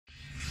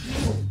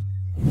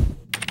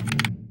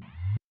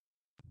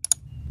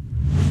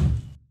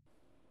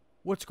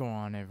What's going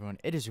on, everyone?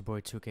 It is your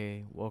boy toke.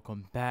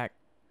 Welcome back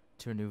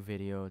to a new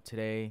video.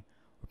 Today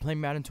we're playing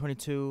Madden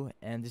 22,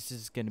 and this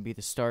is going to be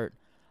the start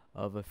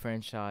of a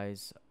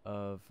franchise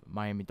of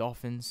Miami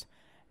Dolphins,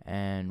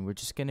 and we're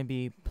just going to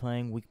be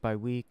playing week by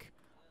week,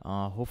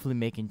 hopefully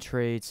making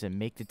trades and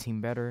make the team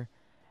better.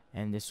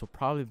 And this will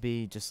probably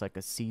be just like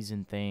a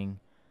season thing,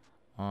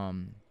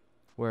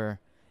 where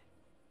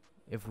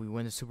if we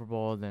win the Super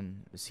Bowl,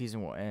 then the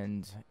season will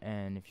end,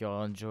 and if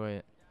y'all enjoy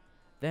it,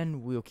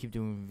 then we'll keep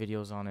doing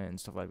videos on it and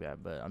stuff like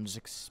that. But I'm just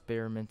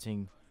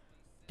experimenting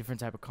different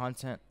type of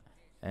content,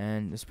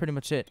 and that's pretty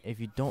much it. If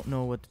you don't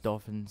know what the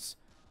Dolphins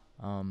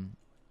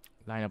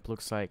lineup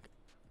looks like,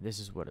 this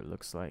is what it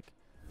looks like.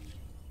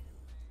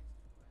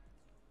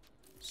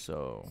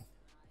 So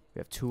we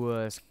have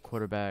Tua as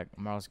quarterback,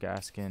 Myles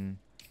Gaskin,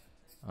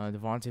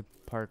 Devontae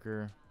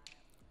Parker,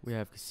 we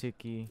have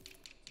Gesicki,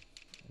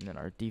 and then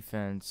our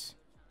defense,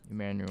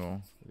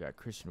 Emmanuel, we got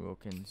Christian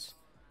Wilkins,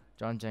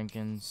 John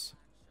Jenkins,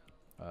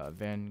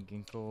 Van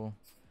Ginkel,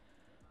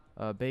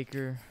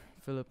 Baker,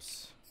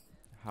 Phillips,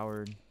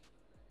 Howard,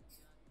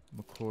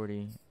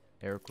 McCourty,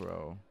 Eric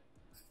Rowe,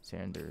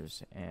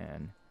 Sanders,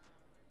 and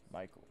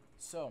Michael.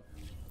 So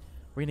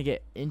we're gonna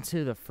get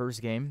into the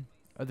first game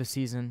of the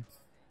season,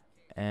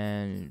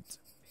 and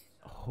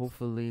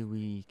hopefully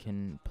we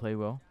can play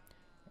well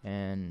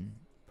and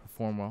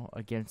perform well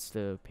against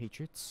the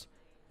Patriots.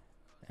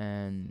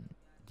 And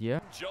yeah.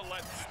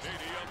 Gillette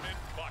Stadium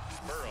in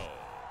Foxborough.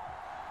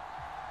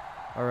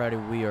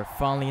 Alrighty, we are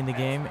finally in the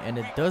game, and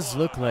it does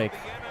look like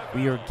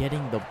we are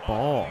getting the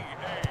ball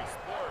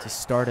to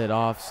start it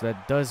off. So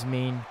that does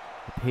mean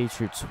the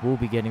Patriots will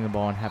be getting the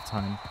ball in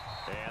halftime.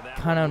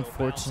 Kind of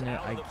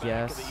unfortunate, I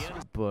guess,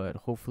 but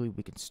hopefully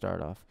we can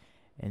start off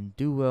and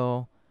do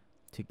well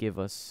to give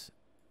us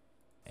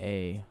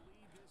a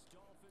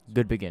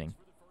good beginning.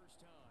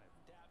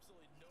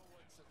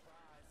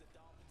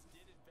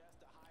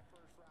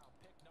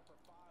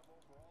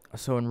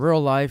 So in real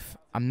life,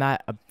 I'm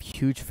not a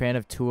huge fan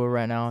of Tua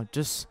right now,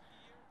 just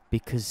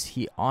because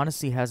he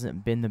honestly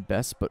hasn't been the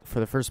best. But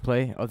for the first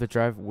play of the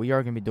drive, we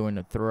are going to be doing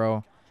a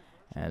throw.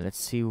 And let's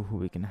see who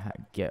we can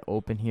get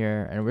open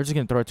here. And we're just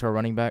going to throw it to our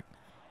running back.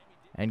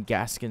 And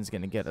Gaskin's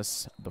going to get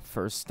us the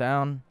first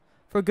down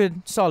for a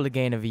good, solid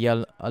gain of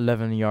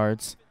 11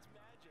 yards.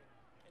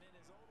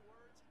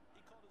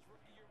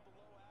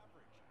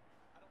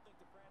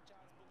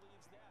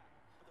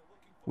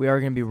 We are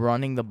going to be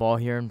running the ball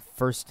here in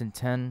 1st and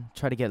 10.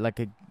 Try to get like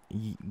a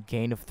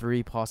gain of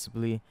 3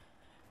 possibly.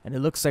 And it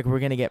looks like we're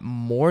going to get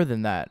more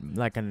than that,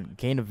 like a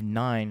gain of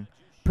 9.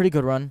 Pretty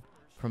good run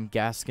from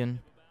Gaskin.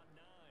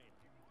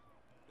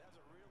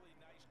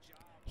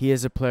 He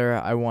is a player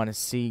I want to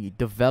see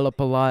develop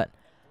a lot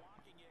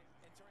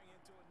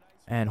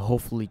and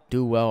hopefully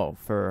do well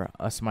for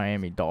us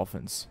Miami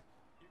Dolphins.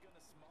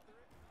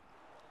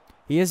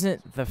 He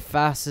isn't the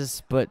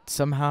fastest, but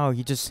somehow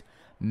he just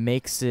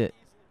makes it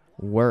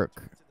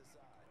work.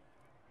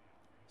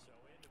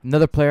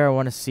 Another player I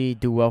want to see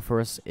do well for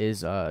us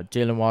is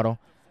Jalen Waddle.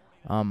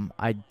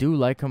 I do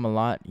like him a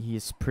lot.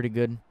 He's pretty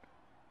good,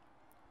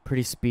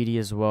 pretty speedy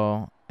as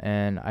well,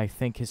 and I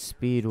think his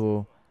speed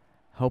will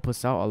help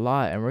us out a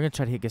lot. And we're gonna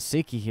try to hit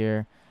Gesicki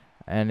here,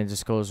 and it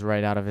just goes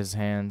right out of his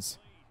hands.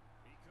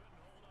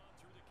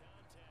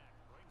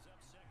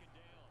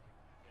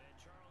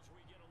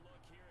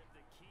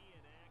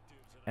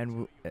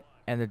 And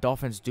the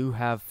Dolphins do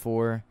have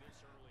 4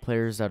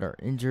 players that are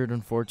injured,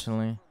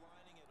 unfortunately.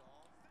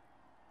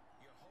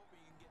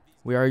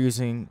 We are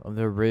using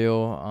the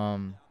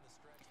real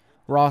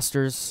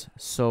rosters,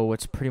 so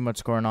it's pretty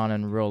much going on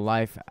in real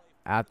life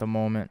at the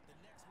moment.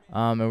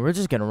 And we're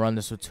just going to run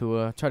this with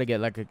Tua. Try to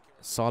get like a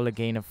solid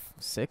gain of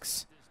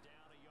 6.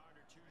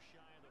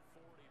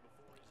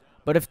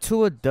 But if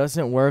Tua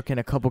doesn't work in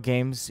a couple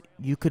games,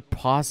 you could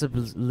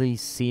possibly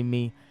see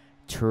me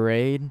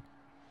trade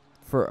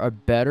for a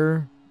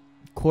better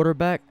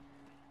quarterback.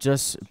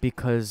 Just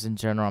because, in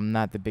general, I'm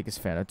not the biggest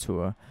fan of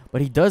Tua.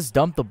 But he does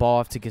dump the ball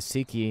off to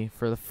Gesicki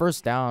for the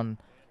first down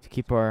to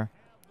keep our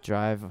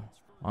drive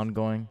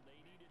ongoing.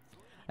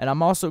 And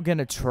I'm also going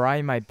to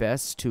try my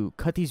best to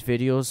cut these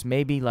videos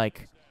maybe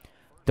like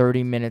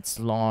 30 minutes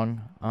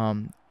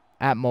long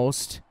at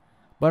most.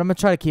 But I'm going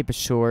to try to keep it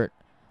short,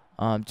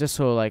 just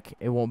so like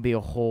it won't be a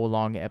whole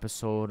long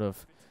episode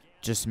of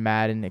just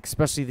Madden,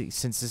 especially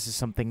since this is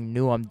something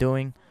new I'm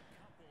doing.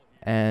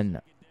 And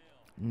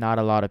not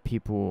a lot of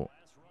people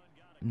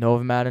know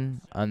of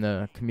Madden on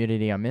the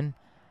community I'm in,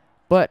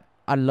 but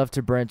I'd love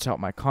to branch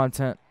out my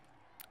content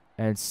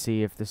and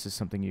see if this is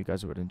something you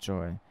guys would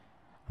enjoy.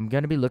 I'm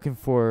gonna be looking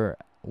for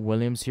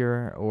Williams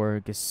here or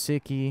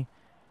Gesicki,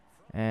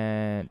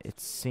 and it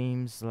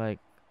seems like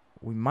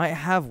we might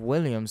have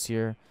Williams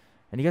here,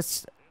 and he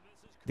gets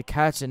the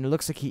catch, and it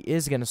looks like he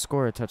is gonna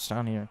score a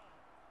touchdown here.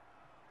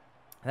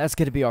 That's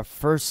gonna be our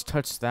first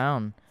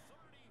touchdown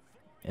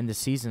in the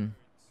season.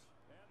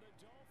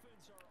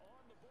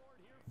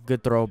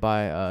 Good throw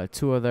by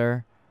Tua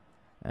there.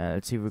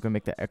 Let's see if we can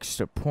make the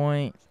extra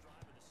point.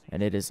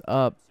 And it is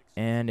up,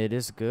 and it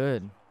is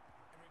good.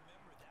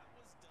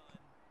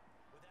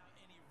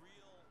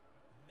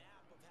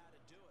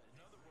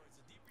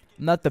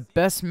 I'm not the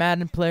best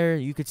Madden player.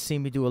 You could see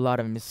me do a lot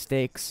of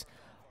mistakes,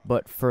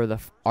 but for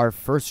our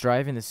first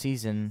drive in the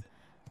season,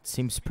 it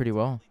seems pretty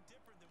well.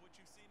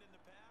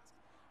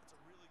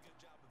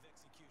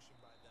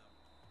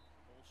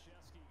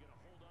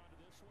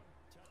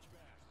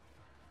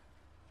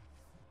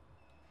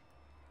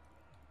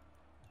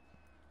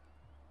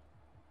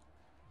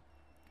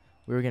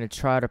 We're going to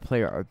try to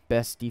play our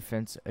best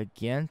defense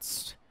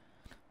against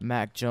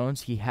Mac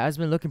Jones. He has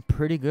been looking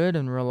pretty good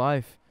in real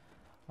life,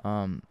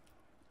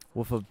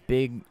 with a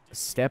big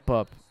step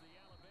up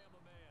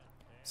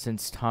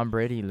since Tom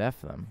Brady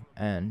left them,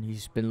 and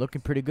he's been looking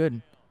pretty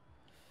good.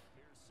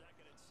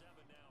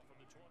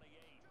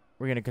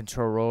 We're going to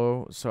control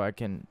roll so I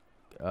can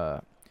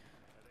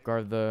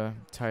guard the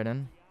tight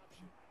end.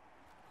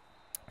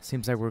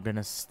 Seems like we're going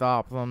to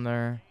stop them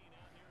there.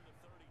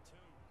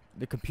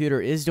 The computer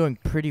is doing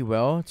pretty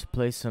well to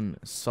play some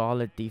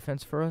solid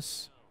defense for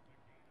us,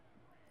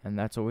 and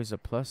that's always a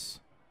plus.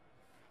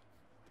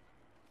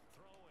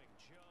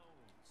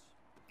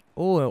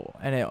 Oh,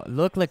 and it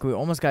looked like we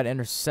almost got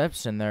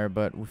interception there,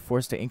 but we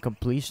forced an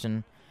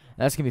incompletion.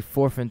 That's going to be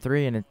 4th and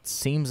 3, and it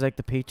seems like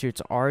the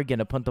Patriots are going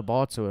to punt the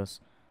ball to us.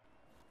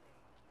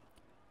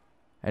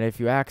 And if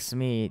you ask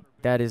me,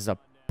 that is a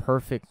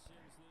perfect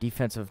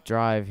defensive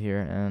drive here,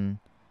 and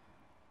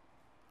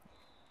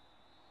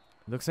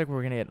looks like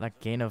we're going to get like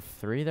gain of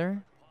 3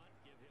 there.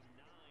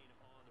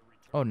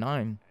 Oh,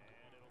 9.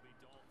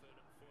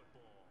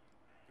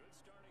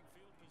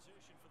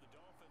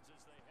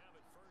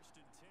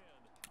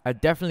 I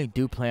definitely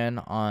do plan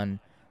on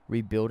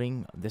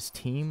rebuilding this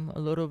team a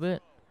little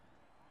bit.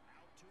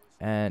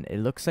 And it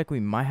looks like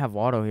we might have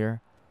Waddle here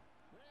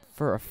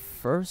for a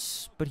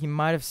first, but he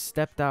might have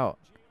stepped out.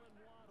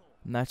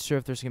 I'm not sure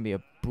if there's going to be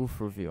a booth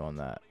review on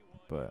that,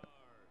 but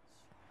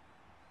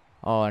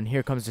oh, and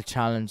here comes the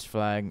challenge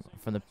flag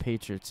from the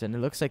Patriots, and it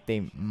looks like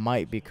they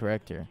might be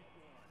correct here.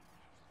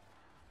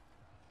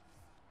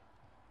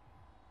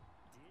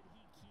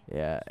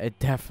 Yeah, it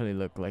definitely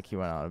looked like he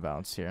went out of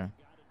bounds here.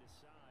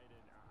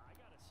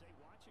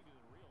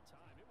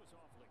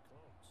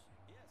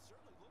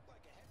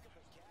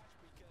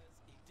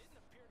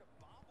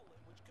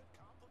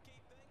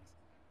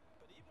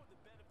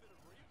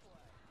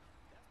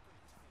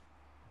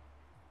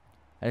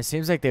 And it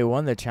seems like they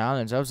won the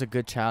challenge. That was a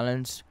good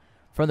challenge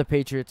from the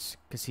Patriots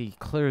because he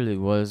clearly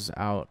was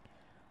out.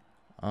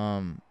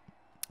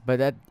 But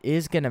that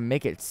is going to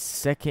make it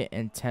 2nd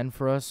and 10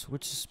 for us,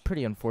 which is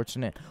pretty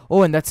unfortunate.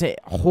 Oh, and that's a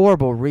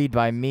horrible read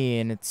by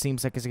me, and it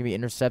seems like it's going to be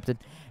intercepted.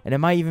 And it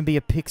might even be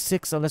a pick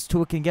 6 unless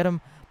Tua can get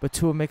him, but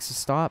Tua makes a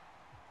stop.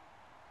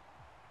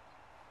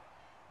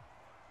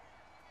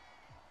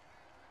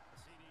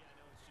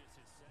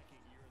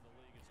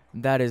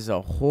 That is a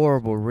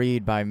horrible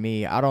read by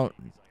me. I don't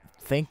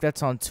think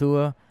that's on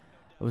Tua.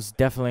 It was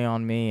definitely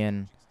on me,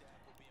 and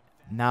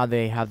now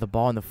they have the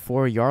ball in the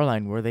 4-yard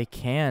line where they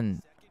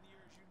can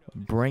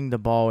bring the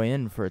ball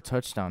in for a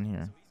touchdown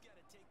here.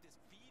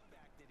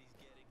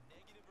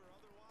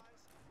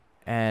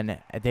 And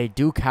they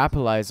do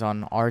capitalize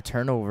on our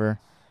turnover.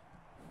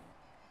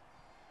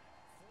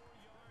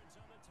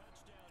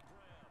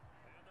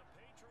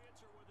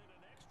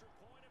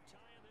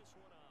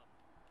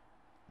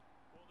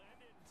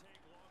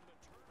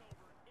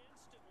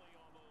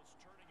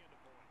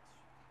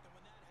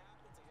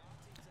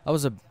 That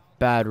was a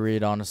bad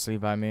read, honestly,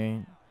 by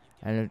me.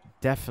 And it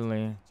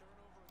definitely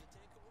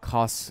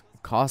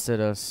costed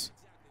us.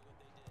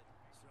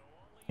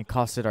 It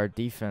costed our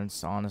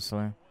defense,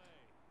 honestly.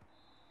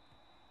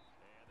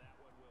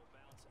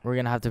 We're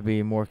going to have to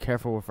be more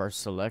careful with our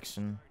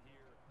selection.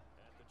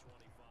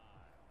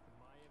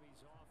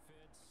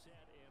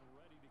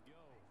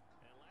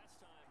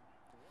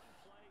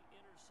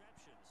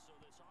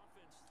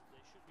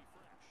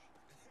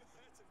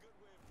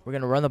 We're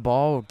going to run the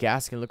ball.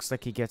 Gaskin looks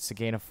like he gets a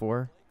gain of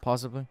 4,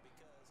 possibly.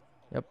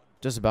 Yep,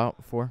 just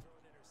about 4.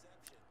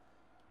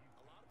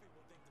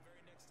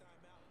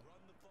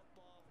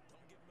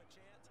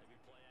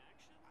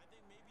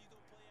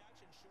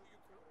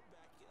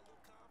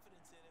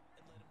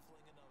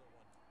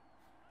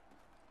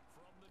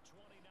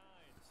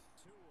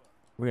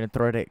 We're going to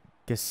throw it at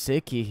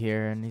Gesicki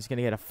here, and he's going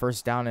to get a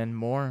first down and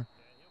more.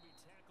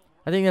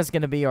 I think that's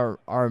going to be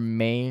our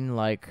main,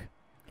 like,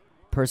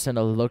 person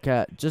to look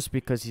at just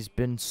because he's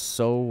been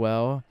so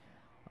well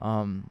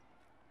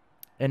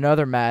in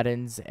other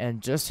Maddens,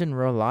 and just in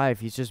real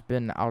life, he's just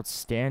been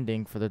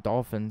outstanding for the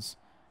Dolphins.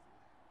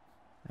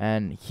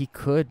 And he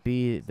could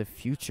be the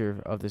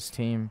future of this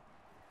team.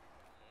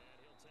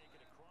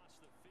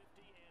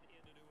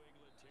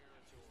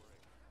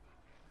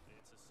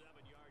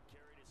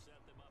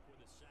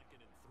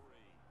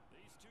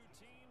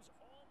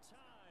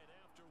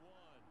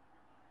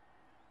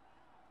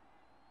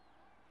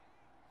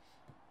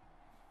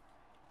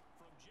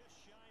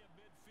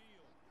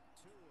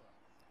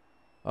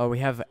 Oh, we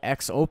have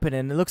X open,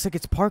 and it looks like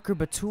it's Parker,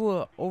 but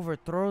Tua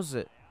overthrows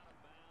it.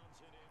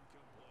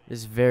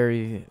 It's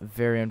very,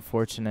 very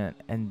unfortunate,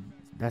 and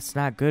that's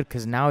not good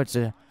because now it's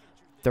a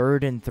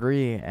 3rd and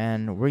 3,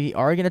 and we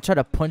are gonna try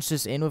to punch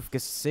this in with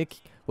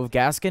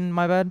Gaskin,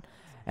 my bad,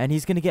 and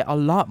he's gonna get a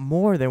lot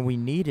more than we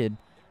needed.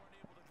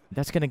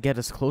 That's gonna get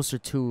us closer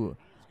to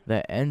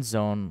the end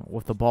zone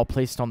with the ball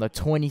placed on the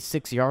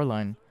 26-yard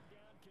line.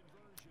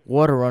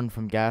 What a run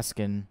from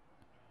Gaskin.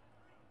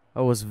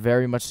 That was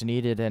very much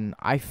needed, and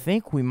I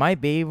think we might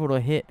be able to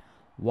hit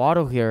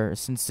Waddle here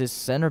since this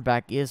center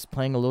back is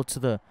playing a little to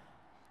the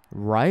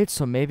right.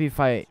 So maybe if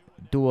I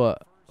do a...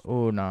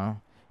 Oh,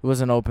 no. It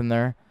wasn't open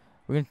there.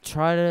 We're going to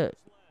try to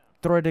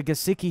throw it to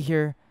Gesicki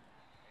here,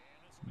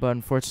 but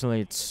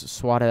unfortunately it's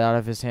swatted out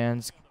of his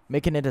hands,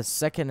 making it a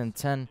 2nd and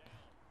 10.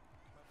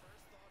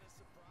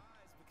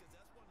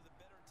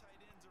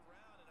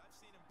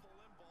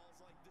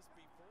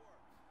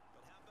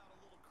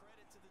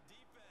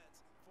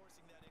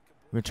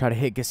 We're going to try to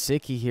hit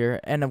Gesicki here.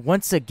 And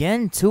once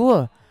again,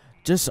 Tua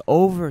just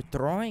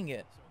overthrowing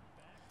it.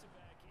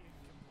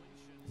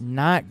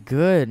 Not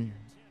good.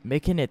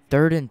 Making it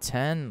 3rd and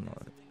 10.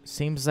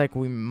 Seems like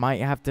we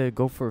might have to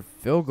go for a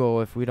field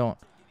goal if we don't.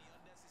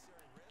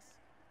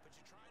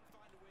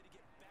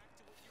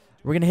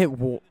 We're going to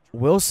hit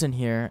Wilson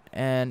here.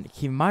 And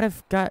he might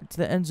have got to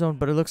the end zone,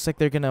 but it looks like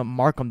they're going to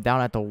mark him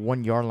down at the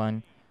 1-yard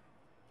line.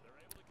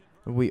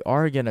 We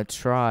are going to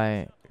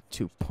try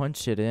to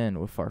punch it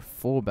in with our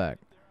fullback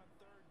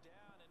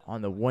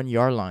on the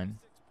 1-yard line.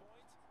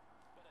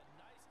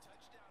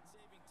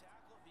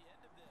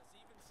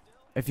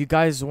 If you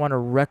guys want to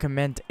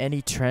recommend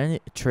any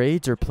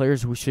trades or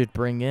players we should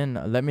bring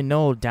in, let me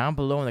know down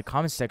below in the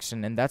comment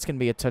section, and that's going to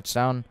be a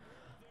touchdown.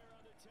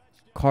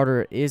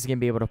 Carter is going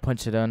to be able to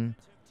punch it in,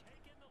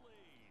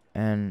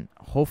 and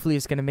hopefully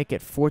it's going to make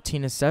it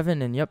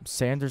 14-7. And yep,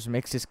 Sanders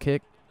makes his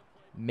kick,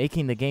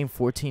 making the game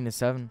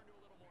 14-7.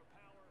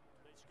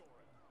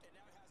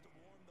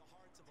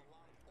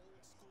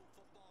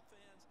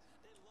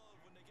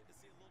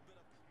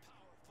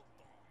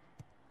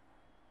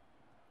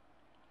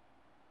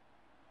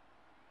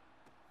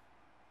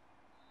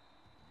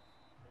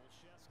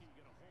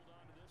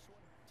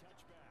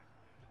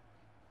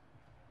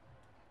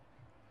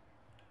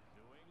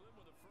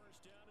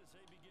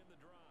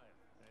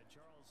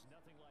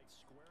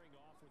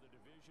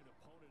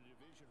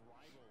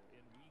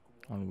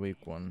 On week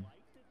 1.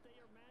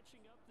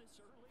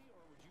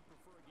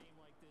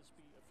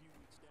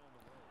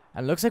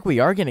 And it looks like we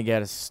are going to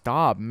get a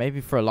stop,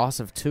 maybe for a loss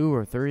of 2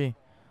 or 3.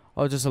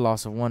 Oh, just a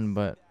loss of 1,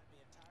 but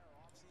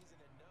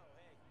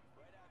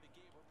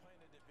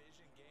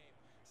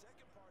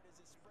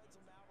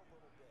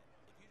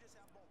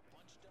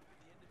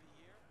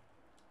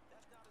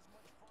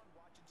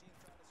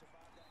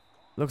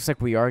looks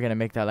like we are going to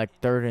make that like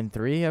 3rd and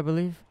 3, I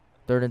believe.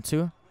 3rd and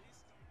 2.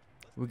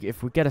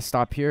 If we get a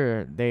stop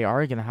here, they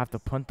are going to have to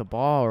punt the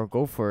ball or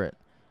go for it.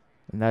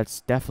 And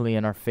that's definitely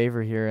in our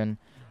favor here. And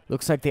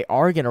looks like they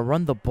are going to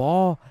run the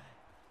ball.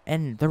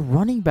 And the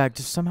running back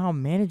just somehow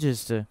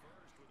manages to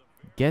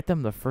get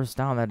them the first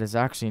down. That is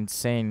actually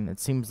insane. It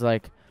seems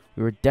like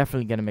we were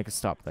definitely going to make a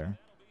stop there.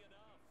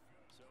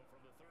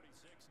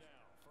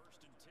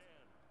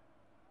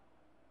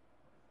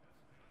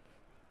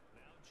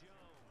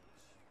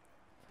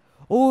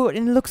 Oh,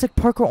 and it looks like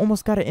Parker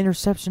almost got an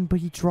interception, but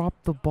he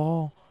dropped the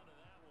ball.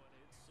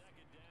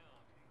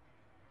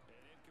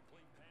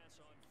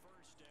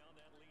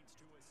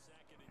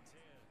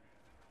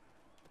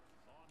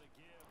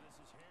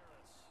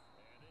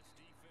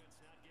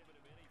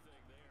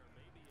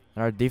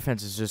 And our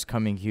defense is just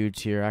coming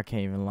huge here. I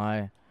can't even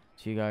lie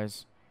to you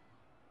guys.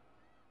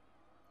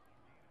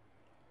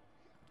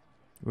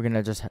 We're going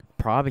to just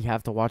probably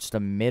have to watch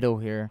the middle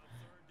here.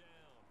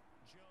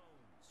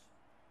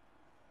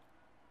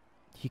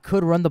 He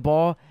could run the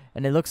ball,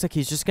 and it looks like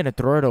he's just going to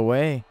throw it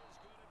away.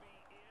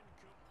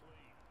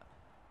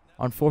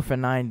 On 4th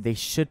and 9, they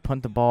should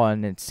punt the ball,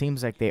 and it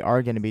seems like they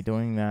are going to be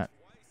doing that.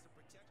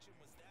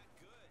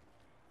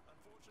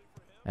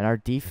 And our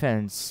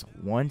defense,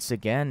 once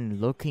again,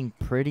 looking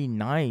pretty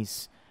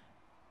nice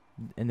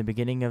in the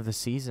beginning of the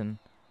season.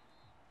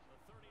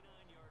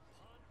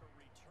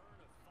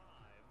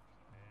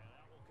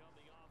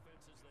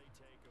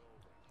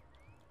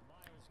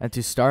 And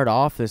to start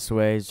off this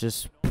way is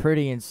just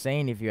pretty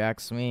insane if you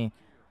ask me.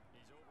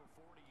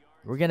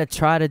 We're going to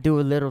try to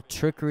do a little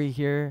trickery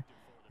here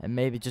and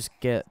maybe just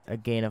get a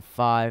gain of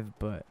 5.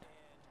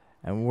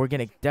 And we're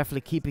going to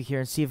definitely keep it here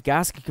and see if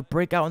Gaskin could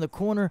break out in the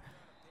corner.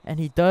 And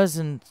he does,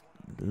 and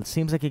it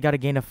seems like he got a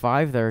gain of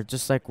 5 there,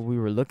 just like we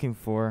were looking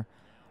for.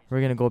 We're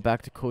going to go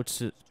back to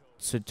coach's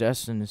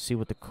suggestion and see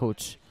what the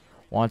coach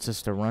wants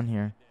us to run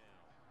here.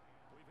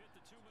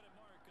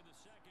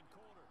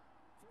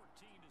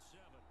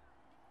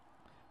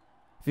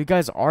 If you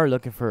guys are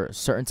looking for a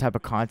certain type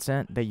of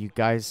content that you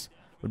guys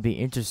would be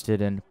interested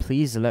in,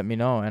 please let me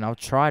know, and I'll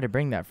try to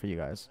bring that for you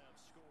guys.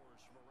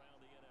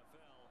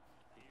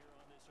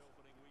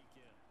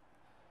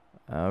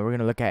 We're going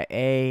to look at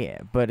A,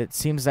 but it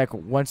seems like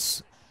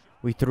once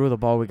we threw the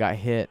ball, we got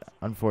hit,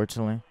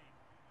 unfortunately.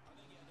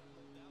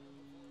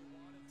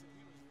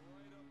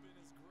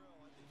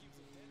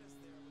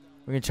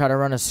 We're We're going to try to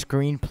run a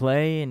screen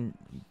play and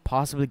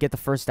possibly get the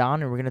first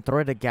down, and we're going to throw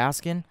it to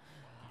Gaskin.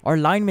 Our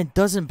lineman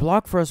doesn't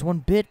block for us one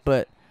bit,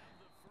 but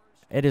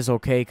it is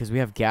okay because we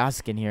have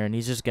Gaskin here, and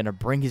he's just going to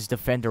bring his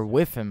defender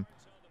with him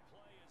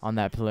on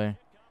that play.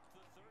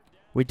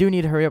 We do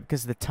need to hurry up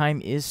because the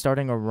time is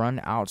starting to run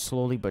out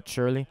slowly but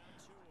surely.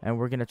 And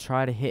we're going to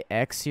try to hit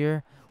X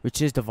here,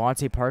 which is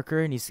Devontae Parker.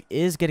 And he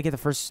is going to get the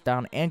first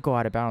down and go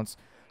out of bounds.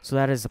 So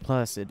that is a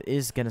plus. It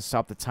is going to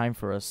stop the time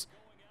for us.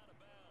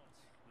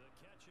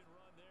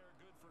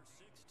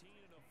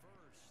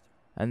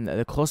 And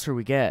the closer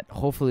we get,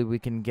 hopefully we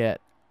can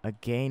get a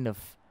gain of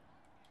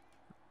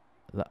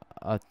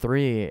a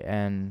 3.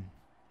 And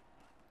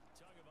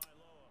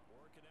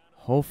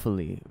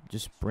hopefully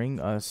just bring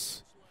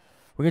us...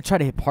 We're going to try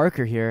to hit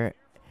Parker here.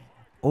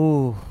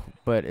 Oh,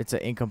 but it's an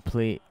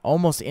incomplete.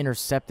 Almost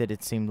intercepted,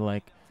 it seemed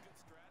like.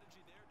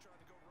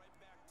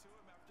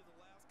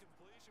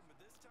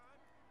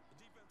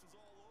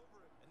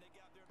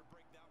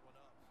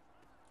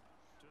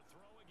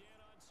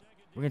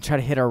 We're going to try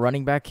to hit our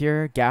running back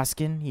here,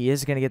 Gaskin. He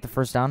is going to get the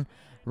first down.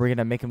 We're going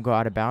to make him go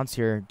out of bounds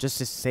here just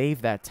to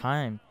save that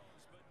time.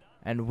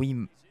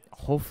 And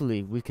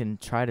hopefully we can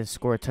try to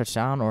score a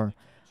touchdown or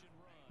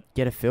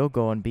get a field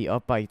goal and be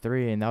up by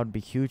 3, and that would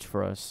be huge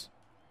for us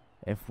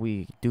if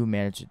we do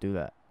manage to do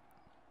that.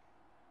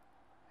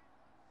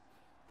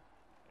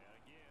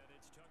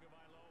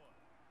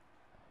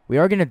 We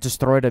are going to just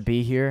throw it a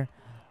B here,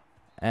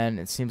 and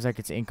it seems like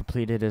it's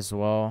incompleted as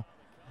well.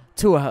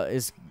 Tua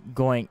is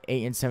going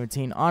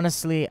 8-17.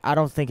 Honestly, I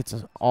don't think it's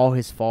all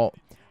his fault.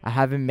 I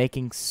have him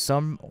making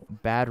some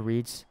bad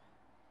reads,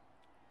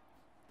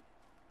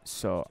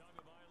 so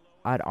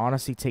I'd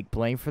honestly take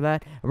blame for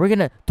that. And we're going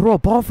to throw a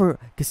ball for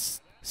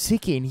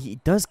Gesicki, and he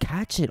does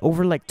catch it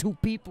over like 2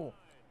 people.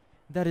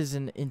 That is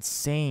an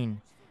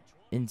insane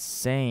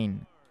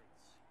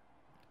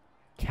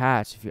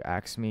catch, if you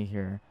ask me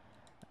here.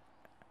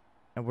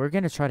 And we're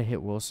going to try to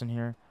hit Wilson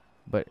here,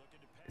 but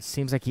it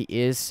seems like he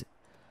is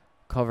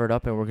covered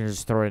up, and we're going to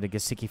just throw it to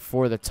Gesicki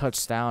for the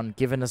touchdown,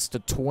 giving us the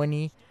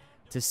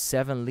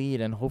 20-7 lead,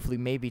 and hopefully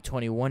maybe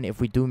 21 if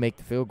we do make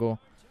the field goal.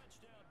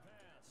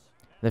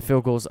 The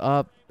field goal's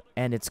up,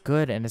 and it's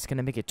good, and it's going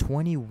to make it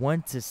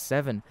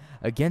 21-7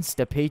 against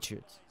the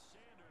Patriots.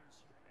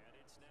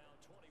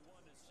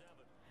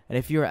 And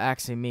if you're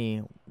asking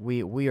me,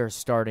 we are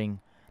starting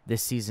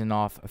this season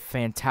off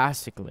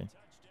fantastically.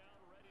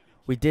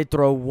 We did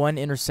throw 1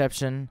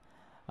 interception,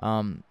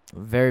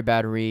 very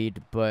bad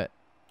read, but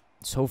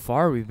so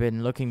far we've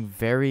been looking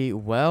very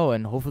well,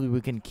 and hopefully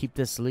we can keep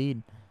this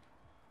lead.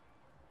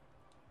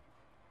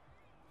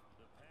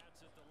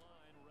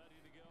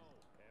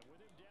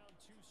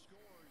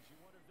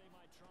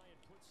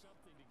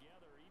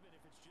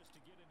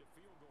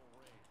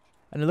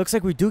 And it looks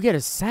like we do get a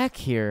sack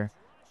here.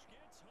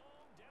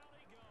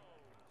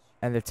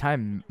 And the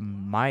time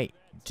might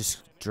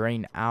just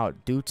drain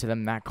out due to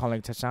them not calling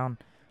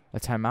a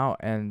timeout.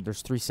 And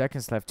there's 3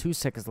 seconds left, 2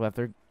 seconds left.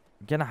 They're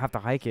going to have to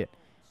hike it.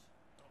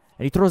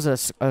 And he throws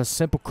a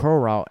simple curl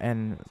route,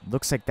 and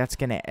looks like that's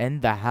going to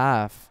end the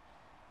half.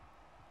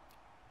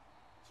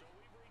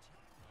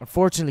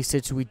 Unfortunately,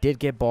 since we did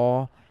get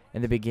ball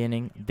in the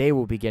beginning, they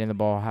will be getting the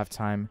ball at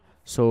halftime.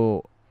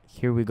 So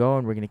here we go,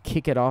 and we're going to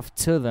kick it off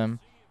to them.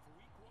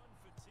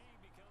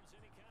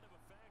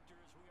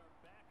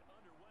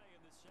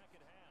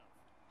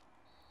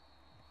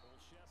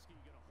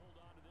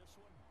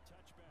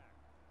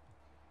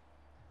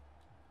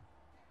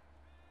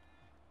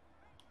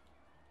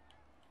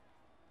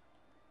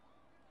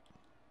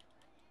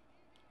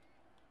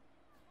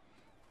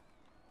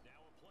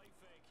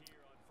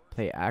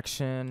 Play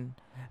action.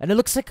 And it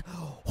looks like,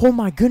 oh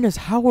my goodness,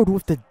 Howard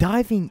with the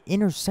diving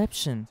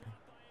interception.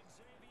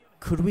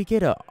 Could we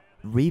get a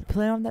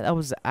replay on that? That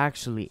was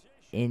actually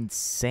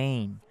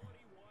insane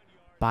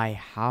by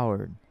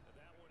Howard.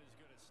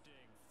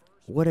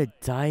 What a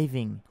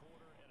diving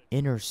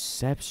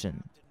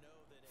interception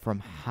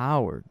from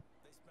Howard.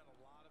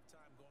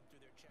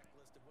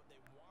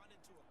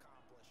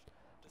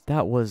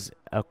 That was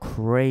a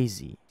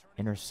crazy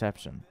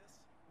interception.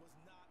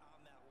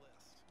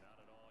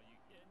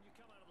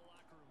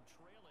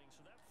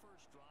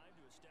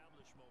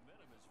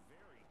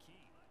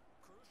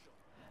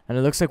 And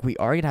it looks like we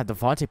are going to have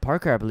Devontae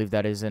Parker, I believe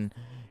that is. And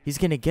he's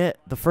going to get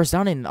the first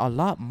down and a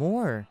lot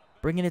more,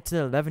 bringing it to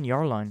the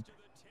 11-yard line.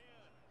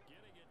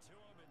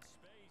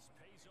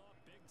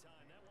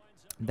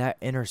 That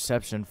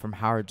interception from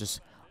Howard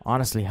just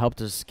honestly helped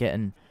us get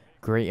in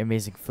great,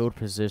 amazing field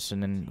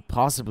position. And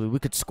possibly we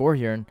could score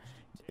here and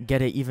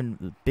get an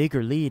even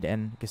bigger lead.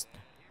 And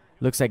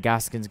looks like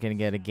Gaskin's going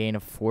to get a gain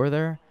of 4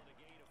 there.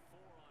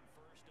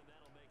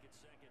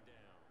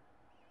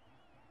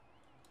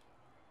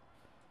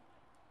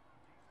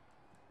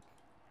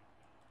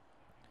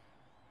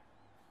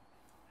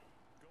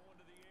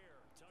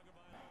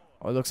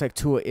 Oh, it looks like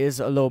Tua is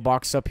a little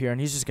boxed up here,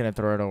 and he's just going to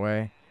throw it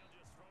away.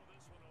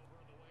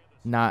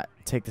 Not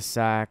take the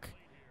sack.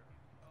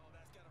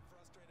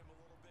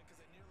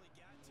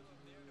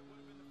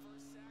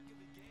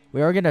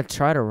 We are going to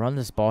try to run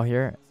this ball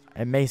here.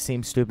 It may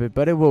seem stupid,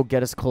 but it will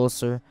get us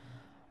closer.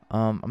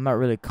 I'm not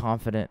really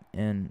confident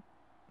in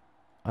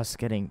us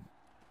getting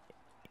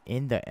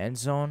in the end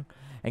zone.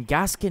 And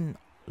Gaskin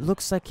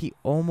looks like he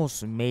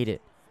almost made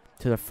it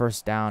to the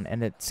first down,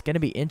 and it's going to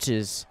be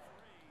inches.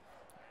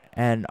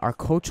 And our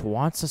coach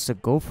wants us to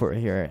go for it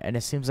here, and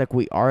it seems like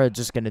we are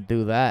just going to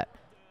do that.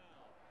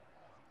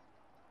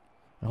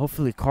 And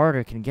hopefully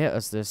Carter can get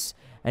us this,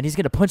 and he's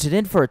going to punch it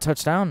in for a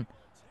touchdown,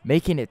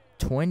 making it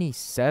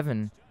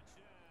 27-7.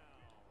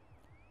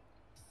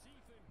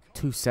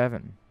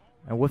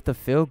 And with the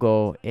field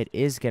goal, it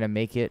is going to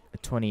make it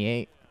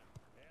 28.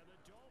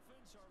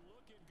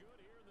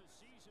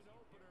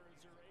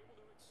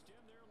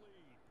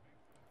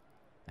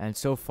 And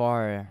so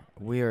far,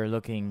 we are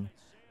looking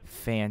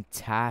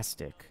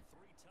fantastic.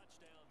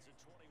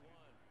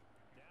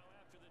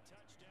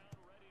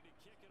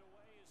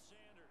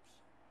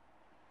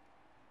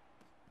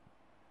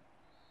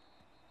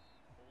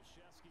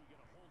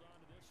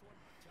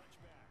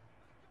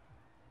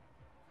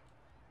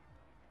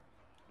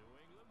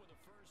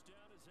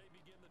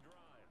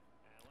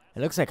 It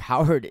looks like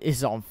Howard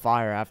is on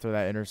fire after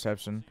that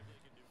interception.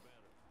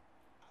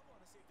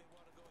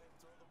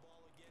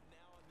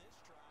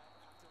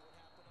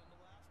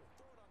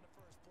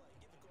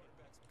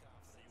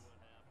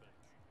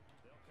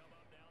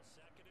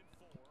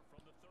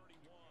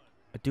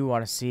 I do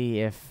want to see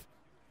if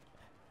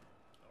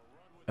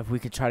we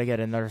could try to get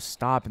another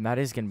stop, and that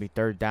is going to be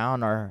third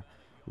down. Our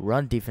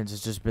run defense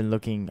has just been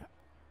looking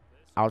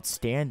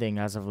outstanding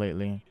as of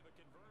lately.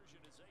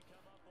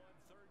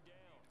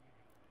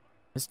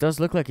 This does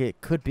look like it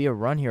could be a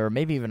run here, or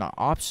maybe even an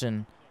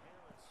option.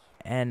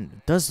 And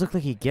it does look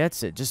like he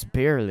gets it, just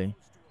barely.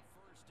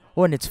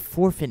 Oh, and it's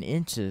 4th and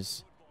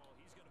inches.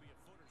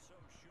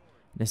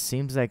 And it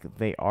seems like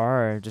they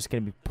are just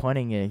going to be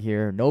punting it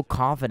here. No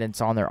confidence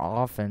on their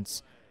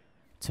offense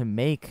to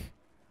make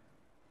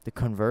the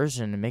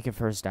conversion and make it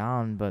first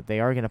down. But they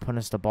are going to punt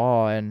us the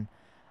ball. And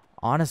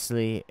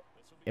honestly,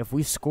 if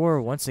we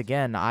score once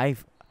again, I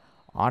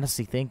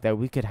honestly think that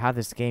we could have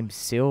this game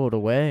sealed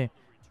away.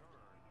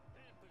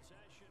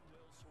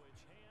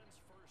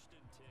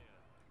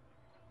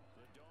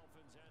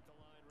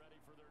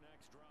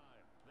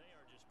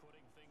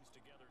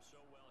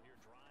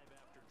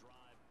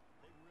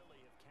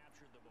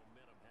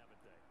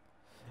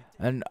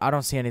 And I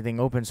don't see anything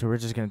open, so we're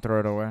just going to throw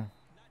it away.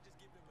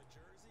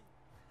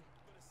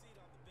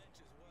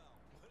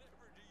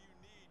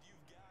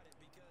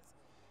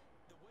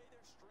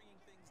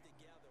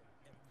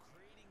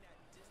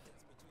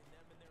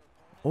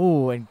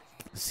 Oh, and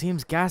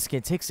seems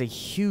Gaskin takes a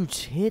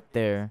huge hit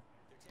there.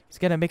 He's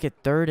going to make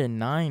it 3rd and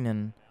 9,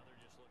 and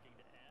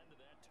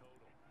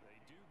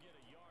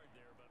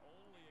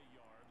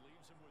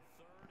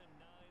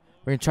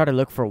we're going to try to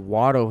look for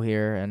Waddle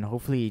here, and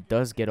hopefully he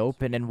does get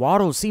open. And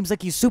Waddle seems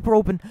like he's super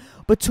open,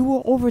 but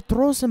Tua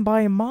overthrows him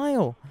by a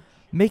mile,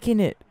 making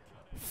it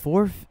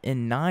 4th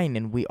and 9.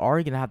 And we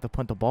are going to have to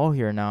punt the ball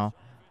here now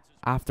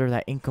after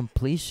that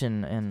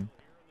incompletion. And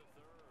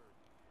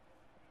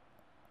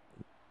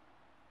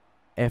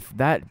if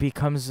that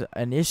becomes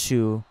an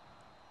issue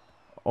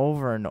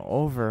over and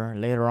over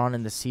later on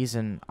in the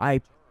season,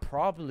 I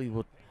probably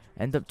will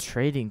end up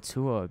trading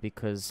Tua,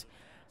 because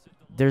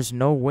there's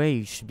no way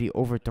you should be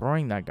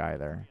overthrowing that guy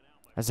there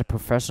as a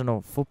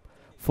professional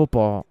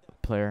football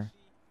player.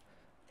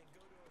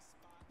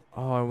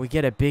 Oh, and we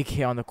get a big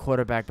hit on the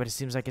quarterback, but it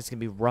seems like it's going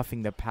to be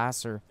roughing the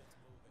passer.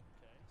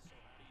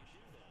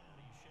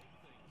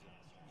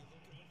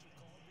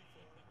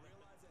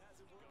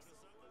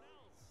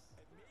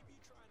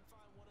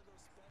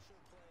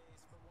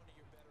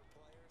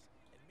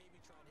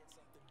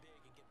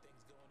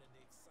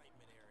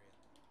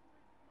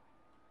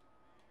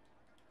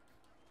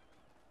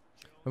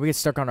 We get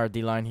stuck on our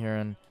D-line here,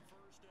 and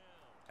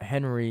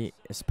Henry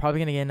is probably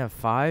going to get in a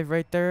 5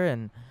 right there.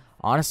 And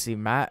honestly,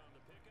 Matt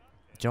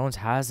Jones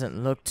hasn't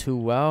looked too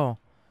well.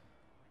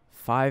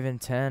 5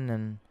 and 10,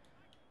 and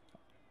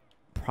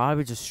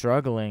probably just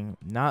struggling.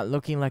 Not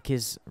looking like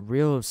his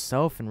real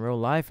self in real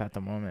life at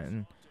the moment.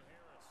 And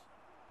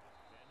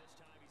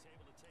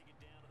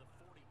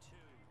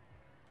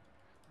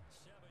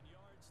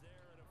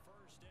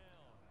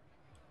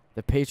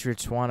the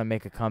Patriots want to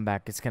make a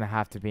comeback. It's going to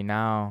have to be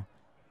now.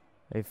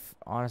 They've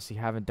honestly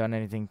haven't done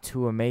anything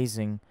too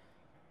amazing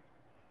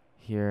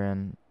here,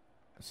 and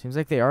it seems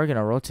like they are going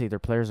to rotate their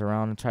players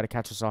around and try to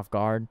catch us off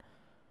guard.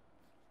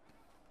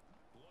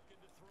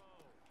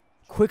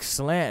 Quick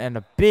slant and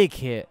a big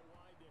hit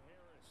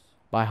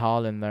by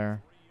Holland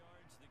there.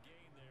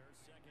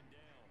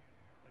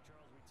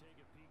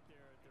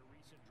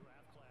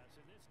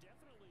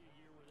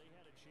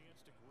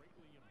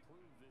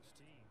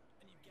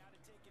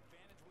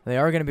 They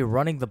are going to be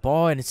running the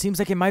ball, and it seems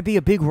like it might be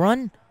a big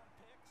run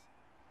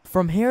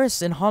from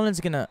Harris, and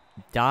Holland's going to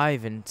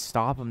dive and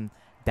stop him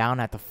down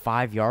at the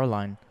 5-yard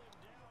line.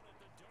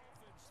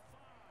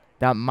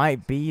 That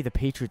might be the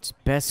Patriots'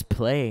 best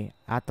play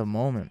at the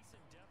moment.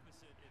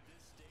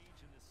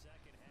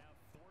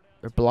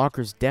 Their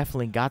blockers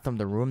definitely got them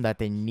the room that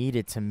they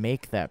needed to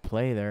make that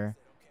play there.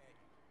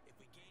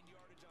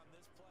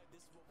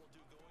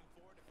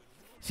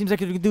 Seems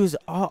like what we can do is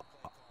a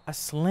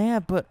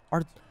slam, but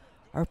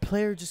our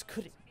player just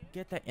couldn't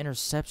get that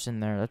interception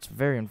there. That's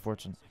very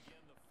unfortunate.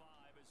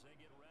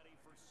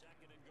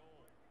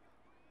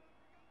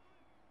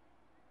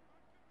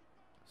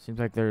 Seems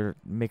like they're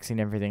mixing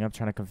everything up,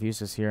 trying to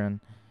confuse us here,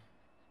 and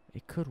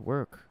it could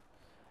work.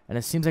 And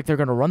it seems like they're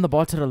going to run the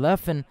ball to the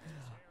left, and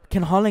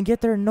can Holland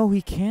get there? No,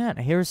 he can't.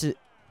 Harris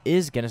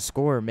is going to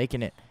score,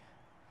 making it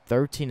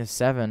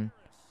 13-7.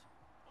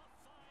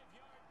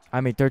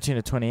 I mean,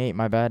 13-28,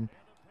 my bad.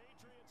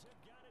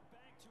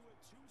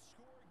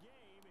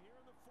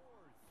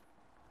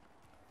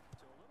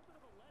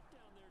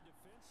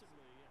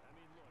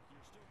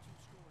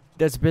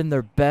 That's been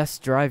their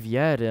best drive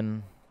yet,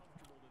 and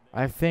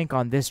I think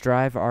on this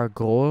drive, our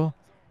goal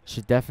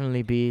should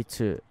definitely be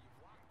to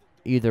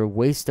either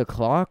waste the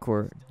clock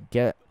or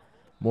get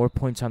more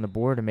points on the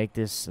board to make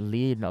this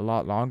lead a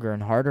lot longer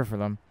and harder for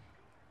them.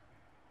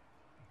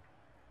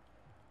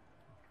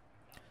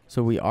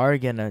 So we are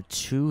going to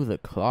chew the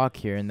clock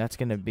here, and that's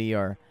going to be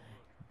our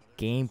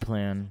game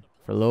plan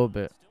for a little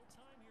bit.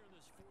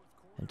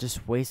 And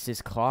just waste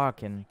this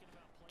clock and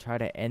try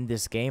to end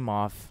this game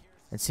off.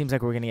 It seems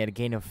like we're going to get a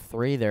gain of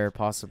 3 there,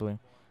 possibly.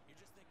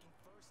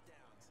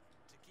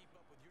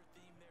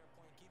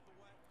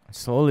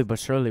 Slowly but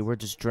surely, we're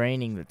just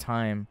draining the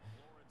time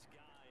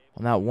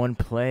on that one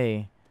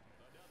play.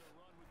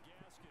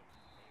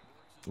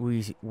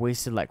 We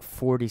wasted like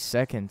 40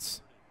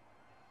 seconds.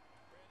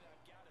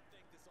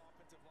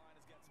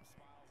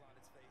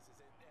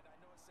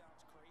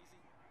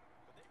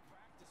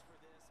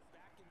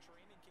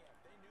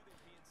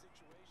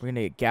 We're going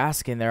to get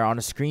Gaskin there on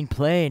a screen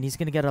play, and he's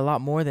going to get a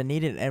lot more than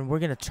needed, and we're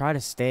going to try to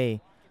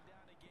stay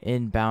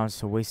in bounds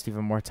to waste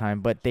even more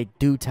time. But they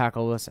do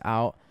tackle us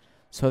out,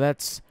 so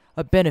that's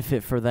a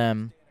benefit for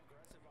them.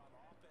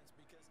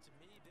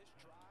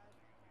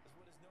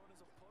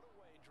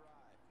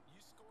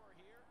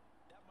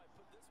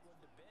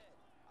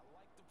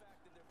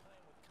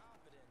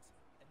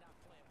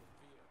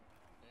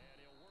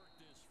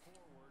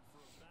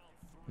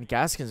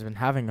 Gaskin's been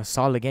having a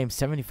solid game,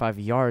 75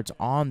 yards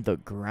on the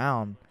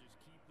ground.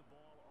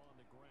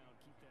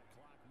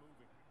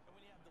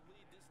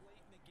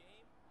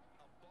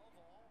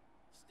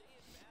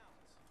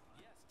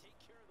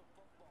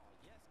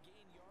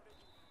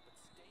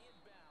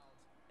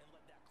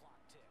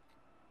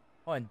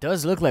 Oh, it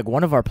does look like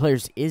one of our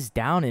players is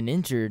down and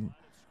injured.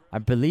 I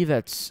believe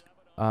that's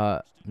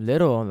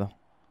Little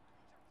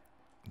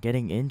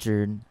getting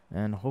injured,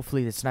 and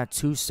hopefully it's not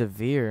too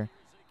severe.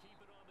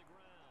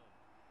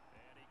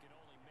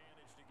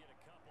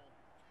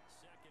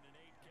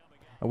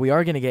 We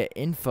are going to get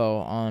info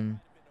on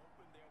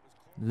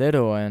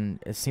Little, and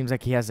it seems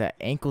like he has an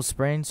ankle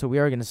sprain, so we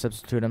are going to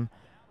substitute him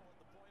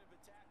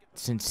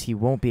since he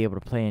won't be able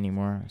to play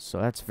anymore.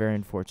 So that's very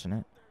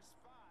unfortunate.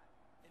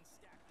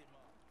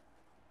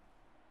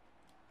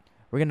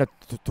 We're going to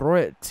throw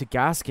it to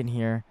Gaskin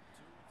here,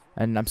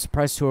 and I'm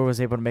surprised Tua was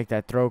able to make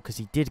that throw because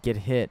he did get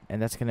hit,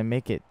 and that's going to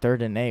make it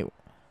 3rd and 8. We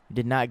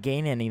did not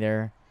gain any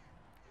there,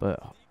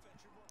 but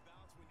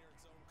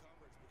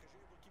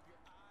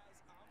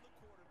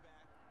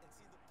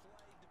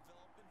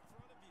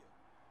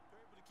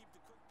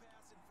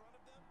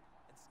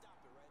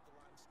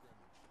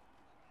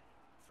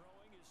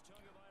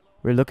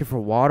we're looking for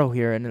Waddle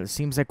here, and it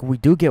seems like we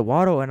do get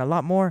Waddle and a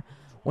lot more.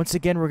 Once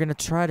again, we're going to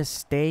try to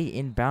stay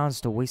in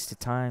bounds to waste the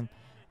time,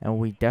 and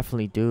we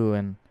definitely do.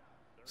 And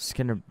it's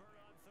going to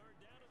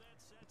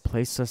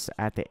place us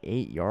at the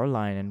 8-yard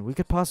line, and we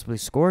could possibly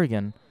score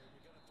again.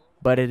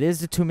 But it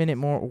is the 2-minute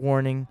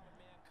warning.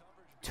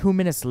 2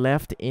 minutes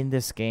left in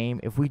this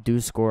game. If we do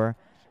score,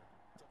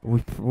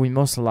 we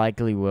most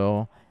likely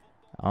will.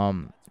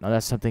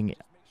 Unless something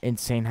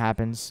insane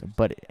happens,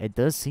 but it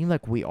does seem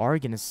like we are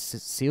going to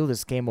seal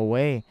this game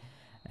away,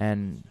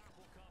 and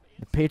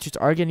the Patriots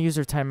are going to use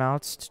their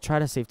timeouts to try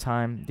to save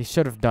time. They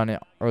should have done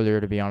it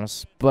earlier, to be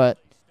honest, but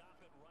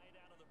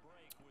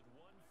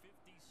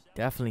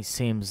definitely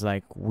seems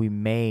like we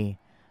may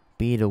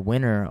be the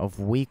winner of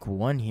week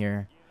 1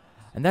 here.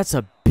 And that's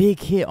a big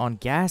hit on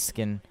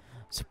Gaskin.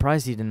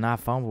 Surprised he did not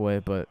fumble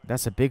it, but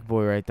that's a big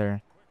boy right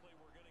there.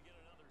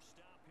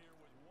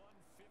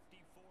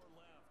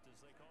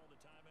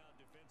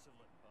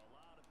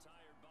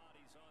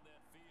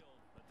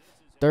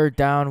 3rd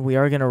down, we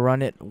are going to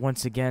run it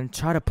once again.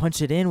 Try to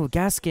punch it in with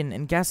Gaskin,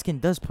 and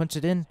Gaskin does punch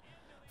it in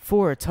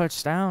for a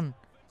touchdown.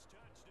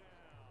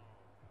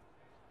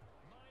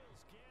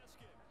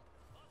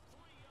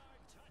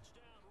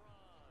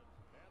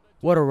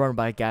 What a run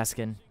by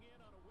Gaskin.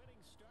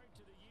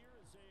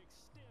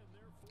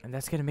 And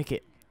that's going to make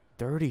it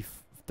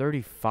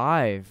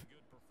 35-15.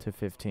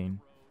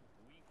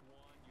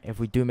 If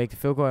we do make the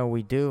field goal, and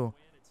we do.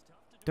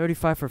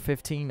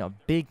 35-15, a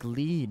big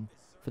lead.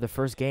 For the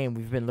first game,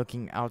 we've been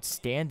looking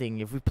outstanding.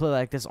 If we play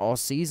like this all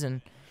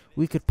season,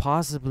 we could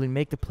possibly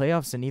make the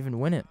playoffs and even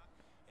win it.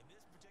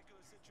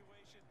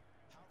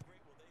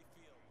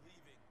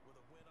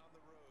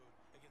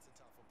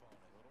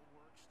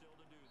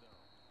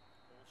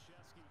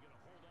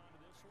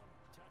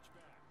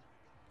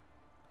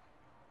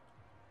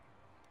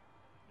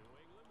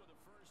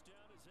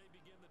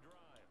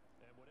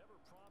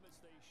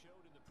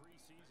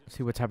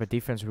 See what type of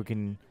defense we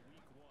can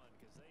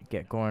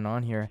get going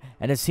on here.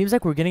 And it seems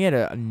like we're going to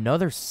get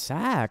another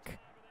sack.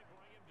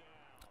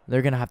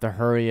 They're going to have to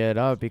hurry it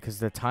up because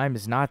the time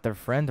is not their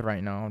friend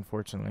right now,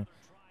 unfortunately.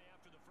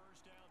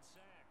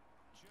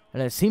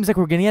 And it seems like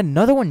we're going to get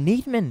another one.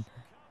 Needman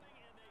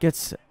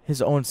gets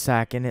his own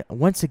sack. And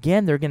once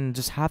again, they're going to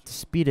just have to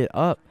speed it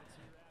up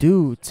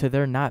due to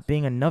there not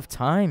being enough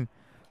time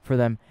for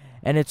them.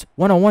 And it's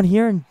one-on-one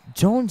here, and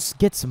Jones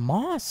gets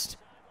mossed.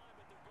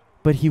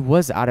 But he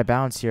was out of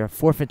bounds here.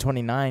 4th and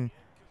 29.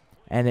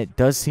 And it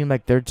does seem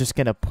like they're just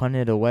going to punt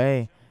it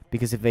away.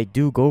 Because if they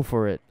do go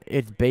for it,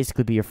 it'd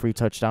basically be a free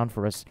touchdown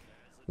for us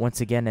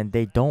once again. And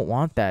they don't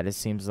want that, it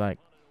seems like.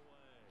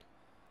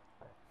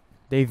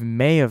 They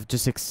may have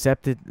just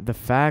accepted the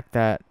fact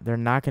that they're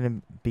not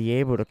going to be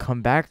able to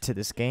come back to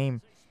this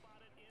game.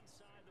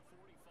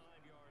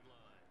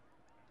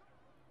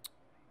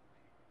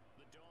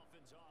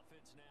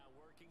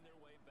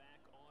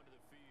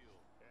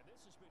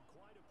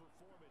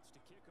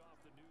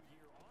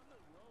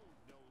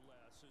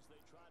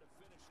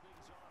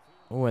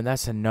 Oh, and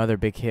that's another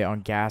big hit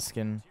on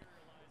Gaskin.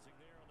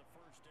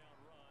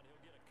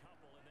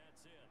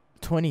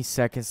 20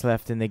 seconds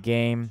left in the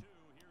game.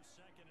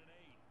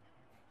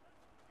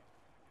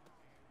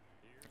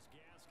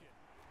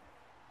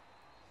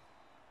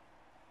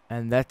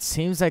 And that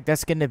seems like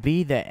that's going to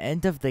be the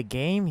end of the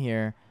game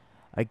here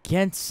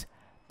against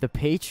the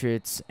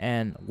Patriots.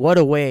 And what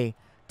a way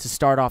to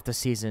start off the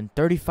season.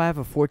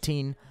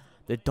 35-14.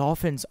 The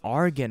Dolphins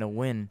are going to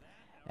win.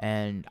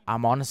 And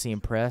I'm honestly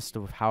impressed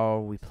with how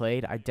we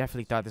played. I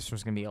definitely thought this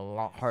was going to be a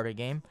lot harder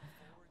game.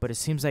 But it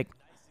seems like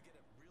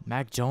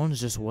Mac Jones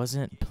just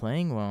wasn't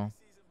playing well.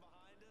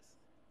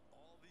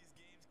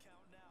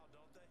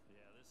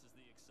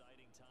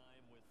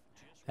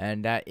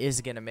 And that is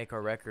going to make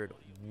our record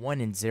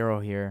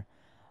 1-0 here.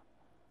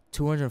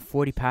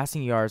 240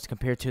 passing yards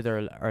compared to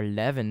their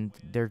 11.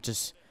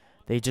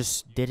 They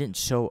just didn't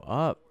show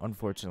up,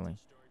 unfortunately.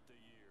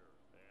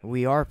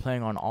 We are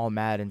playing on all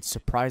Madden,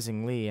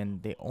 surprisingly,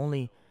 and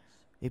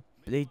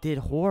they did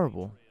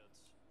horrible.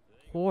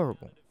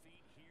 Horrible.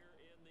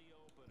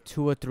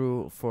 Tua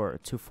threw for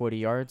 240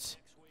 yards.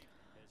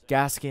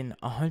 Gaskin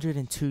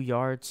 102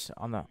 yards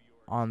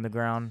on the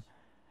ground.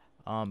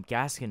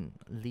 Gaskin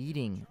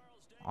leading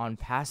on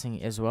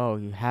passing as well.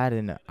 He had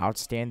an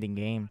outstanding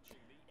game,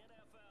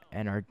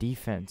 and our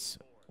defense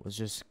was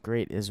just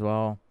great as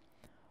well.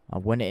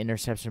 One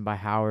interception by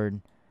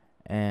Howard,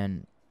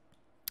 and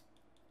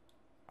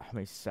how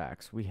many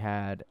sacks? We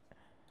had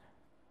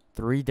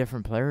 3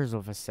 different players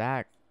with a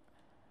sack.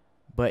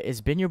 But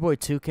it's been your boy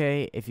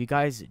 2K. If you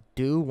guys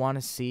do want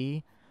to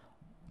see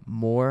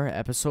more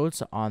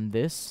episodes on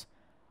this,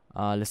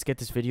 let's get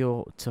this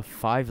video to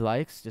 5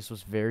 likes. This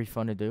was very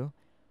fun to do.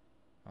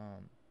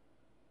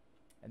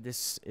 And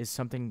this is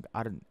something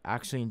I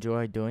actually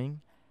enjoy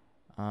doing.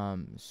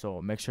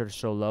 So make sure to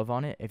show love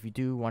on it. If you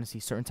do want to see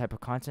certain type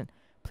of content,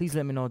 please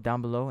let me know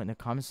down below in the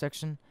comment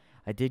section.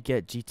 I did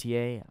get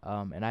GTA,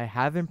 and I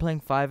have been playing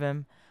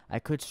 5M. I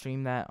could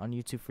stream that on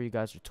YouTube for you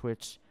guys or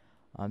Twitch.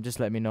 Just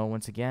let me know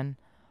once again.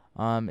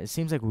 It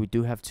seems like we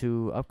do have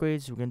 2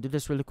 upgrades. We're going to do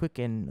this really quick,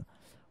 and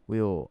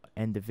we'll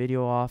end the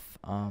video off.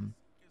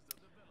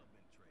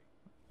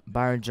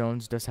 Byron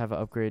Jones does have an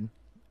upgrade.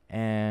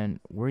 And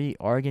we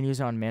are going to use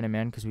it on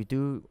man-to-man because we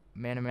do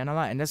man-to-man a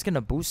lot. And that's going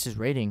to boost his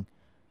rating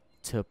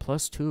to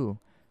 +2.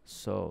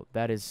 So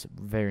that is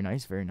very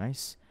nice, very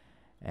nice.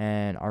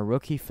 And our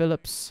rookie,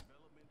 Phillips,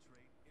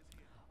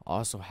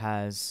 also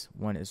has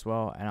one as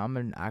well. And I'm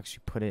going to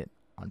actually put it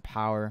on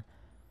power.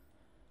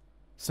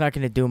 It's not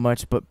going to do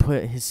much, but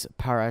put his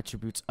power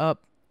attributes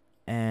up.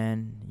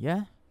 And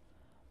yeah,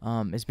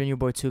 it's been your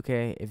boy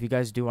 2K. If you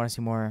guys do want to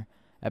see more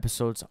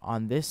episodes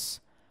on this,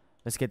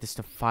 let's get this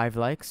to 5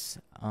 likes.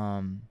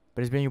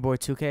 But it's been your boy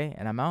 2K,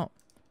 and I'm out.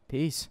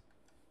 Peace.